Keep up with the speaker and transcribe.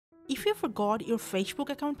If you forgot your Facebook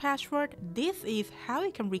account password, this is how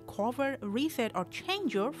you can recover, reset, or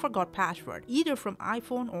change your forgot password, either from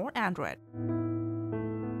iPhone or Android.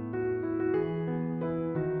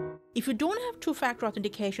 If you don't have two-factor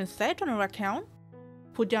authentication set on your account,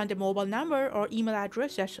 put down the mobile number or email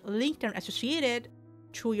address that's linked and associated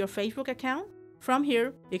to your Facebook account. From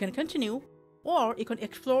here, you can continue, or you can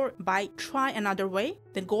explore by try another way,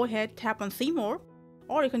 then go ahead, tap on see more,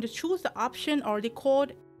 or you can just choose the option or the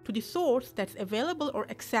code to the source that's available or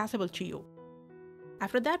accessible to you.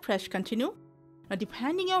 After that, press continue. Now,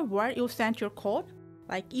 depending on where you sent your code,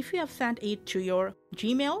 like if you have sent it to your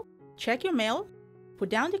Gmail, check your mail, put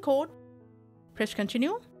down the code, press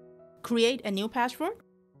continue, create a new password.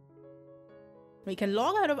 You can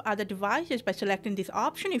log out of other devices by selecting this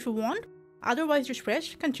option if you want, otherwise just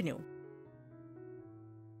press continue.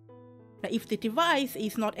 Now, if the device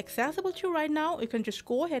is not accessible to you right now, you can just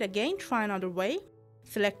go ahead again, try another way,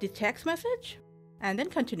 select the text message, and then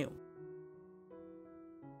continue.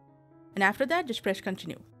 And after that, just press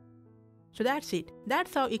continue. So that's it.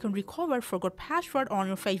 That's how you can recover forgot password on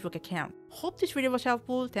your Facebook account. Hope this video was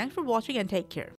helpful. Thanks for watching and take care.